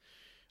like,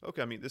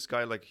 okay, I mean, this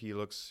guy like he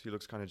looks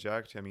kind of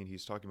jacked. I mean,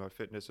 he's talking about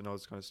fitness and all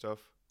this kind of stuff.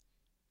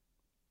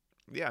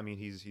 Yeah, I mean,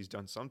 he's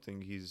done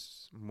something.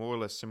 He's more or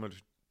less similar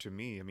to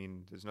me. I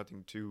mean, there's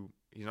nothing too.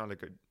 He's not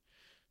like a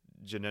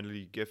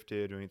genetically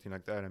gifted or anything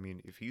like that. I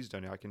mean, if he's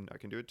done it, I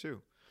can do it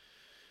too.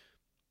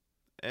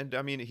 And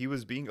I mean, he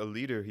was being a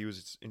leader. He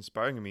was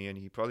inspiring me, and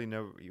he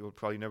will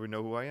probably never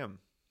know who I am.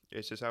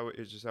 It's just how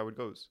it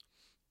goes.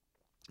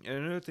 And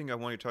another thing I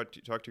want to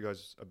talk to you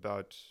guys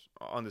about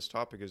on this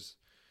topic is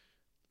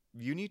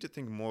you need to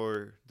think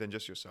more than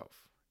just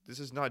yourself. This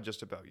is not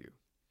just about you.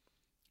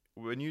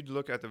 When you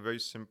look at the very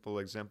simple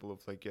example of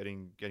like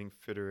getting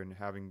fitter and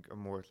having a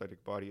more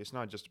athletic body, it's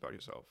not just about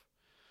yourself.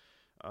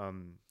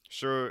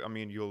 Sure, I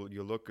mean you'll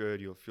look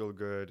good, you'll feel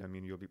good. I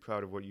mean you'll be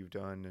proud of what you've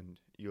done, and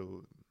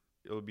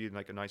it'll be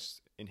like a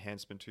nice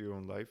enhancement to your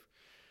own life.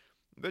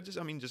 But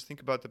just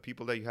think about the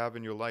people that you have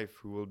in your life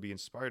who will be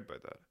inspired by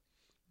that.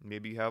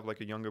 Maybe you have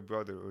like a younger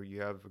brother or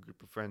you have a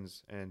group of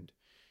friends and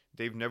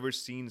they've never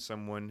seen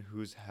someone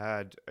who's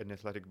had an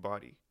athletic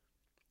body.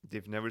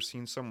 They've never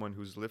seen someone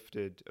who's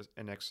lifted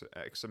an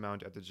X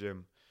amount at the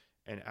gym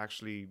and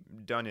actually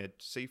done it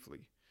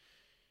safely.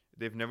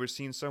 They've never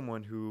seen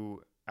someone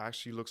who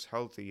actually looks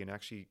healthy and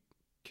actually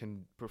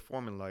can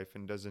perform in life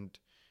and doesn't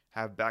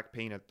have back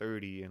pain at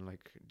 30 and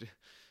like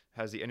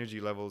has the energy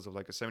levels of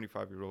like a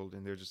 75-year-old,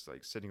 and they're just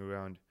like sitting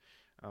around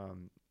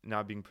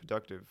not being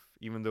productive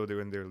even though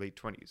they're in their late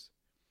 20s.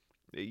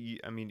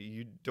 I mean,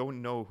 you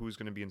don't know who's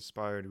going to be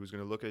inspired, who's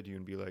going to look at you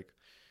and be like,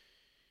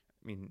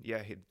 I mean,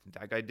 yeah,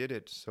 that guy did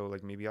it, so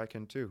like maybe I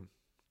can too.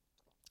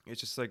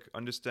 It's just like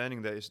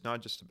understanding that it's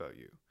not just about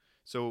you.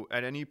 So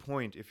at any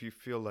point, if you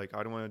feel like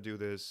I don't want to do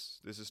this,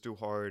 this is too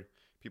hard,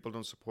 people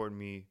don't support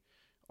me,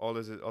 all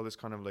this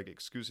kind of like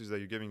excuses that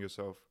you're giving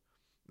yourself.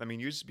 I mean,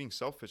 you're just being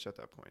selfish at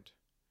that point.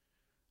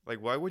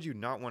 Like, why would you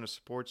not want to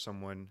support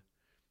someone?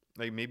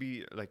 Like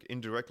maybe like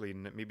indirectly,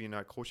 maybe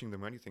not coaching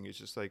them or anything. It's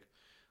just like,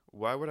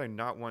 why would I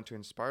not want to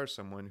inspire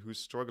someone who's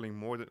struggling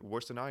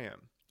worse than I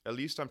am? At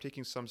least I'm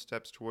taking some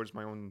steps towards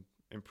my own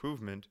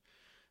improvement.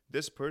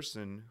 This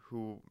person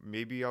who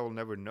maybe I'll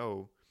never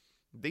know,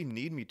 they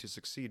need me to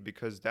succeed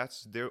because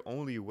that's their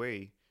only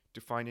way to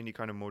find any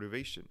kind of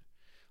motivation.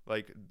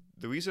 Like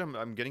the reason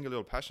I'm getting a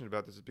little passionate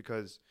about this is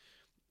because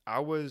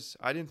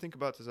I didn't think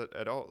about this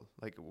at all.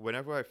 Like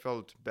whenever I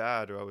felt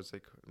bad or I was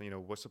like,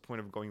 what's the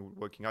point of going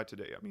working out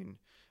today? I mean,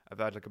 I've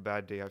had like a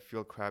bad day. I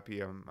feel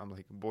crappy. I'm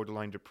like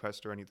borderline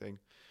depressed or anything.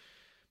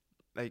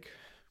 Like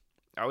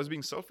I was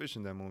being selfish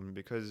in that moment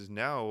because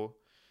now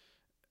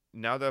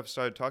that I've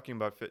started talking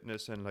about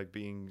fitness and like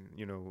being,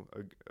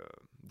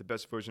 the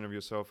best version of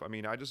yourself. I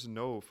mean, I just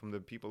know from the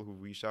people who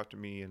reached out to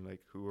me and like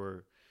who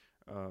are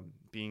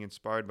being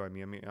inspired by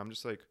me. I mean, I'm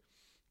just like,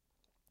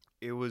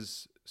 it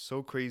was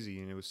so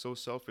crazy and it was so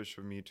selfish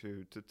for me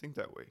to think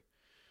that way.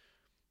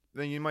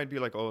 Then you might be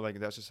like, oh, like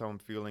that's just how I'm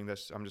feeling.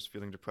 I'm just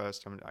feeling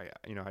depressed.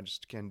 I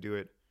just can't do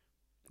it.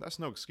 That's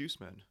no excuse,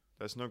 man.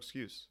 That's no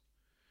excuse.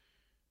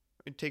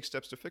 It takes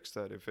steps to fix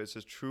that. If it's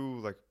a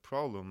true like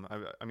problem,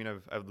 I mean,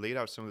 I've laid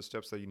out some of the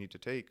steps that you need to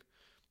take.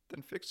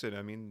 Then fix it.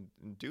 I mean,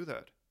 do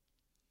that.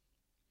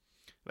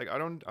 Like I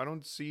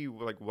don't see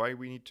like why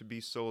we need to be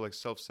so like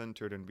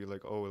self-centered and be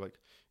like, oh, like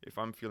if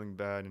I'm feeling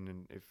bad and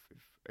then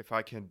if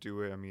I can't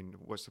do it, I mean,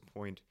 what's the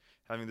point?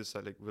 Having this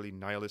like really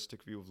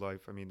nihilistic view of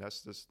life. I mean,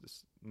 that's this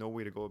no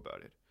way to go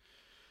about it.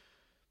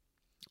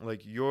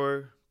 Like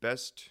your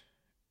best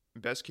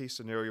case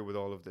scenario with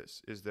all of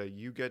this is that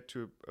you get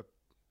to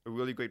a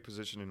really great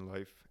position in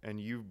life and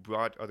you've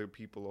brought other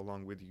people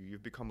along with you.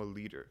 You've become a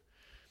leader.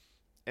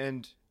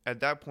 And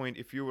at that point,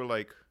 if you were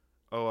like,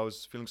 oh, I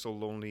was feeling so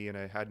lonely and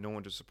I had no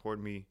one to support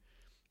me,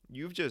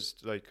 you've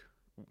just like,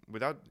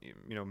 without,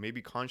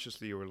 maybe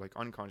consciously or like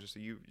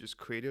unconsciously, you just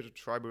created a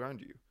tribe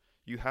around you.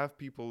 You have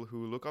people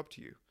who look up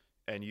to you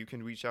and you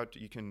can reach out to,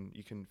 you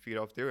can feed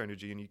off their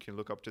energy and you can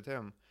look up to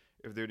them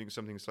if they're doing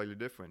something slightly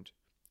different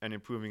and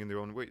improving in their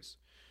own ways.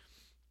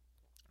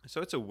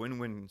 So it's a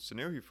win-win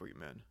scenario for you,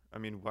 man. I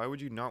mean, why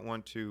would you not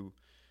want to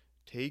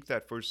take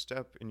that first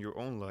step in your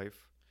own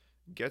life,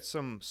 get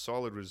some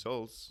solid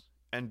results,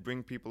 and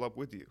bring people up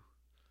with you?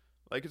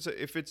 Like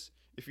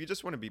if you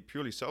just want to be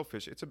purely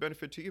selfish, it's a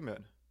benefit to you,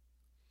 man.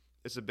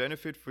 It's a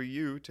benefit for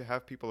you to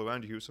have people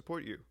around you who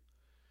support you.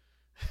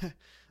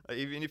 Like,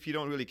 even if you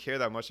don't really care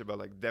that much about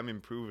like them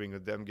improving or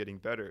them getting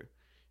better,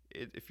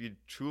 if you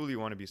truly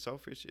want to be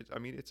selfish, I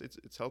mean,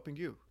 it's helping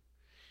you.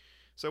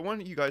 So I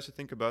want you guys to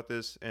think about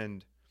this,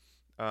 and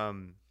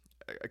um,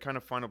 a kind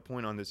of final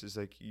point on this is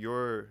like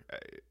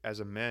as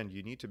a man,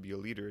 you need to be a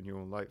leader in your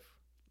own life.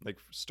 Like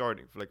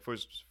starting, like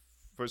first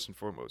and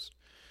foremost,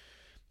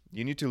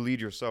 you need to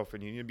lead yourself,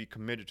 and you need to be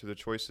committed to the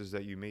choices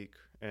that you make.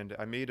 And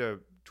I made a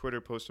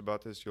Twitter post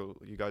about this.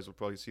 You guys will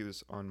probably see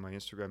this on my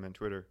Instagram and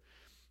Twitter.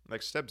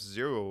 Like step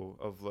zero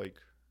of like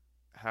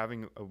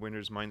having a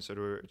winner's mindset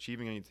or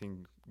achieving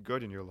anything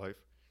good in your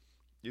life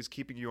is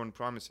keeping your own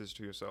promises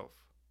to yourself.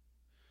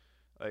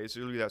 It's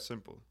really that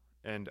simple.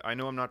 And I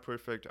know I'm not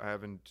perfect. I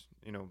haven't,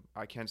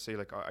 I can't say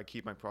like I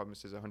keep my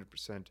promises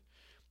 100%.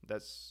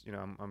 That's,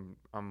 I'm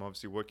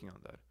obviously working on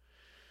that.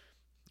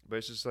 But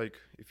it's just like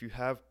if you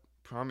have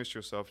promised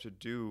yourself to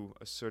do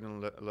a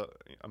certain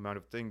amount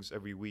of things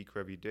every week or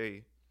every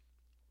day,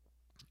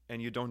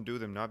 and you don't do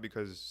them, not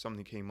because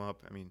something came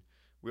up. I mean,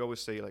 we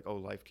always say like, oh,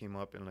 life came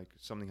up and like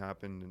something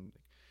happened, and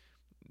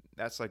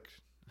that's like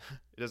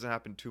it doesn't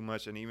happen too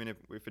much. And even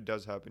if it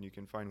does happen, you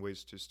can find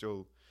ways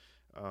to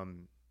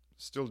um,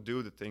 still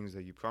do the things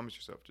that you promised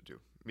yourself to do.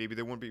 Maybe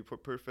they won't be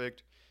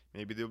perfect.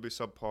 Maybe they'll be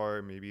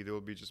subpar. Maybe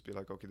they'll be just be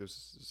like, okay,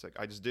 this is like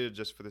I just did it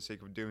just for the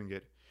sake of doing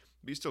it.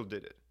 But you still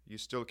did it. You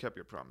still kept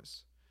your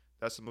promise.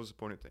 That's the most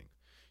important thing.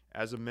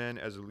 As a man,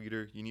 as a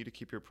leader, you need to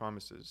keep your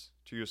promises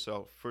to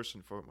yourself first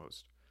and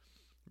foremost,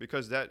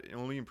 because that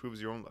only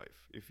improves your own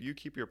life. If you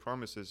keep your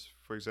promises,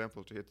 for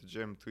example, to hit the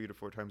gym 3 to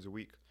 4 times a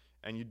week,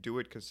 and you do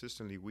it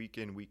consistently week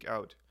in, week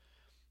out,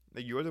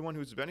 then you're the one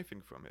who's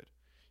benefiting from it.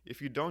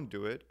 If you don't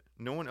do it,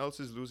 no one else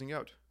is losing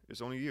out.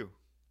 It's only you.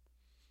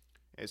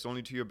 It's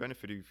only to your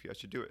benefit if you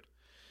actually do it.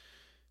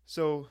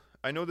 So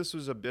I know this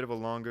was a bit of a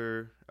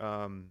longer,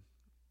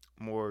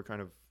 more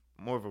kind of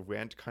more of a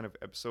rant kind of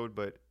episode,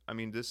 but I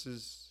mean, this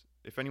is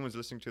if anyone's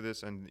listening to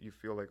this and you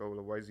feel like, oh,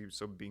 why is he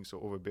so being so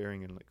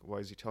overbearing and like why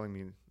is he telling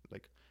me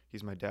like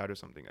he's my dad or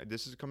something?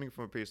 This is coming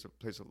from a place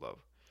of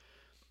love,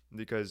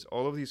 because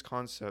all of these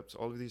concepts,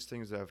 all of these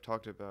things that I've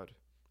talked about,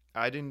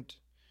 I didn't.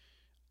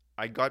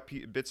 I got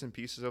bits and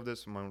pieces of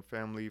this from my own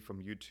family,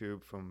 from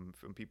YouTube, from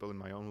people in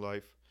my own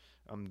life,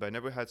 but I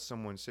never had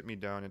someone sit me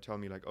down and tell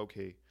me like,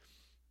 okay,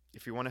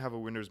 if you want to have a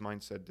winner's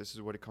mindset, this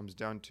is what it comes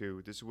down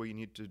to. This is what you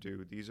need to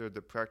do. These are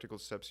the practical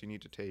steps you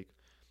need to take.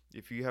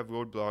 If you have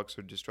roadblocks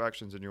or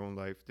distractions in your own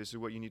life, this is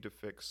what you need to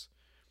fix.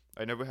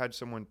 I never had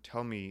someone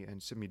tell me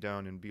and sit me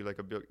down and be like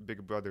a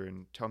big brother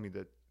and tell me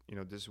that,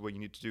 this is what you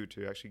need to do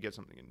to actually get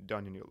something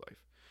done in your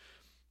life.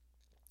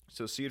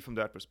 So see it from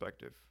that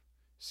perspective.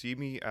 See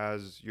me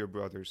as your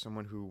brother,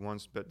 someone who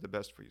wants the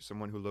best for you,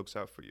 someone who looks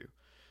out for you.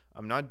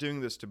 I'm not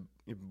doing this to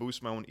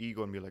boost my own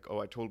ego and be like, oh,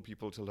 I told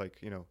people to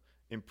like,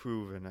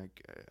 improve, and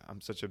like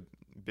I'm such a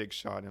big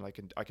shot and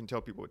I can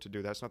tell people what to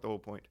do. That's not the whole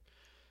point.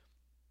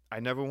 I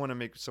never want to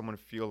make someone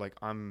feel like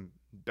I'm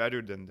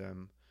better than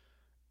them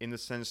in the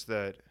sense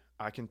that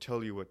I can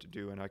tell you what to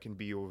do and I can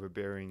be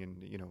overbearing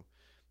and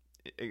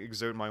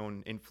exert my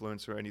own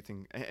influence or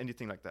anything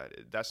like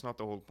that. That's not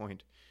the whole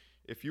point.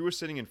 If you were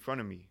sitting in front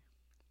of me,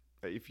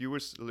 if you were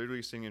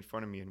literally sitting in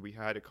front of me and we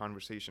had a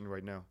conversation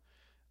right now,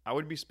 I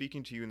would be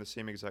speaking to you in the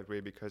same exact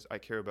way because I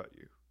care about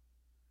you.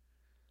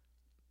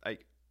 I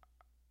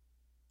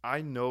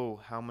I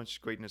know how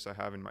much greatness I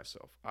have in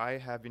myself. I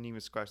haven't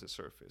even scratched the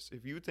surface.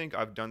 If you think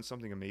I've done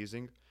something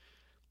amazing,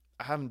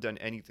 I haven't done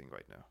anything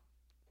right now.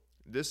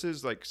 This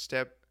is like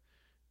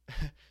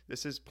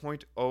this is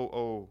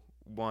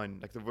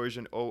 0.001, like the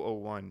version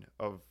 001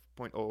 of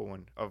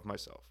 0.001 of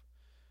myself.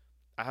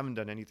 I haven't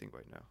done anything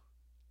right now.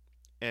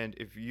 And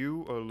if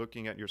you are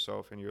looking at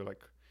yourself and you're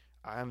like,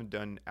 I haven't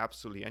done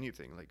absolutely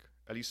anything, like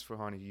at least for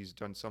Hani, he's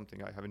done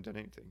something, I haven't done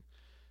anything.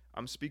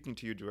 I'm speaking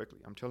to you directly.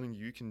 I'm telling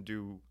you, you can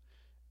do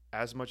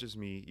as much as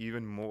me,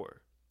 even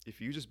more,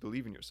 if you just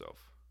believe in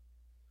yourself.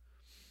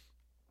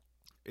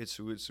 It's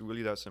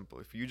really that simple.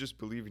 If you just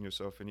believe in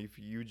yourself and if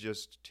you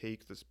just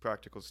take this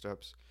practical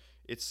steps,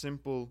 it's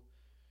simple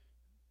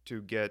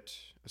to get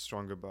a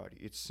stronger body.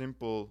 It's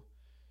simple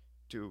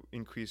to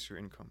increase your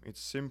income. It's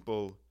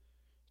simple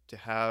to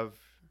have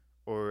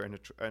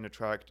and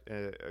attract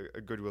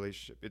a good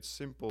relationship. It's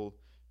simple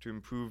to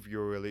improve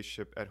your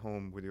relationship at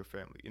home with your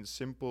family. It's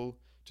simple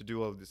to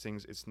do all of these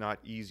things. It's not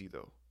easy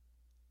though.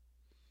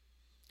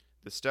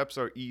 Like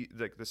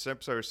the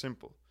steps are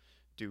simple.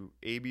 Do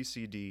A B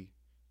C D,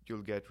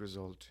 you'll get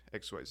result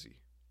X Y Z.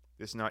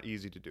 It's not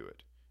easy to do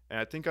it, and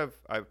I think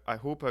I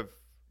hope I've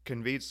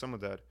conveyed some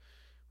of that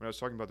when I was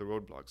talking about the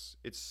roadblocks.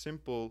 It's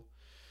simple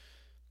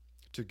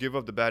to give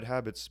up the bad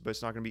habits, but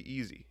it's not going to be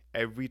easy.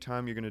 Every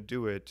time you're going to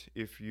do it,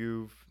 if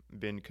you've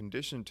been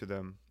conditioned to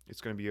them,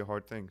 it's going to be a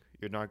hard thing.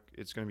 You're not.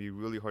 It's going to be a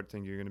really hard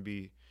thing. You're going to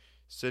be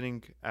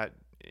sitting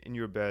in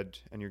your bed,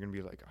 and you're going to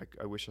be like,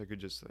 I wish I could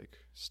just like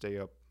stay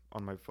up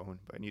on my phone,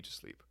 but I need to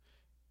sleep.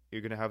 You're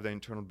going to have that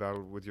internal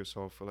battle with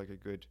yourself for like a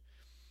good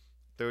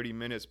 30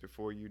 minutes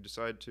before you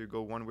decide to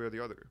go one way or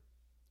the other.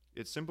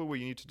 It's simple what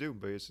you need to do,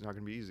 but it's not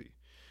going to be easy.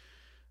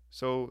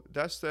 So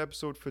that's the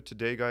episode for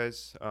today,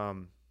 guys.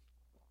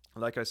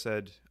 Like I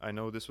said, I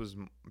know this was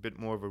a bit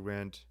more of a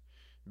rant,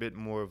 a bit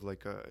more of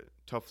like a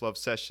tough love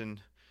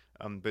session,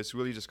 but it's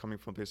really just coming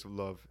from a place of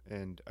love,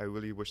 and I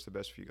really wish the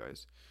best for you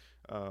guys.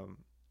 Um,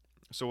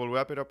 so we'll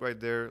wrap it up right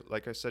there.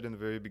 Like I said in the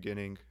very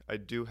beginning, I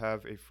do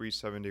have a free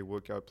 7-day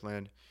workout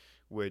plan,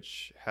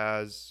 which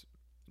has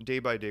day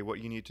by day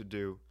what you need to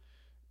do,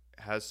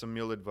 has some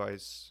meal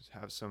advice,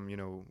 have some,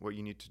 what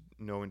you need to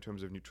know in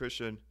terms of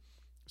nutrition,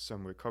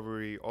 some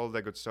recovery, all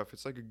that good stuff.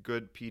 It's like a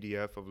good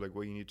PDF of like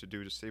what you need to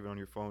do to save it on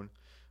your phone.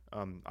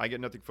 I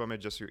get nothing from it,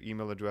 just your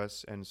email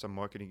address and some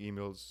marketing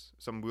emails,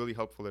 some really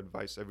helpful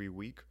advice every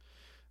week.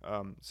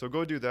 So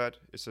go do that.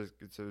 It's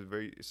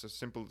a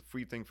simple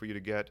free thing for you to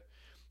get,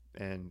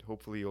 and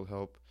hopefully you'll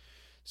help.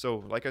 So,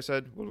 like I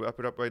said, we'll wrap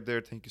it up right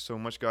there. Thank you so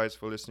much, guys,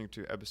 for listening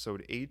to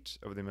episode 8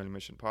 of the Million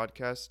Mission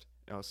podcast.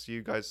 And I'll see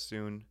you guys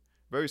soon,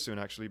 very soon,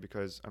 actually,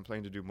 because I'm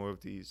planning to do more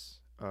of these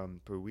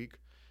per week.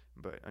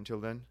 But until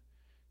then,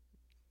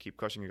 keep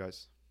crushing you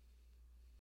guys.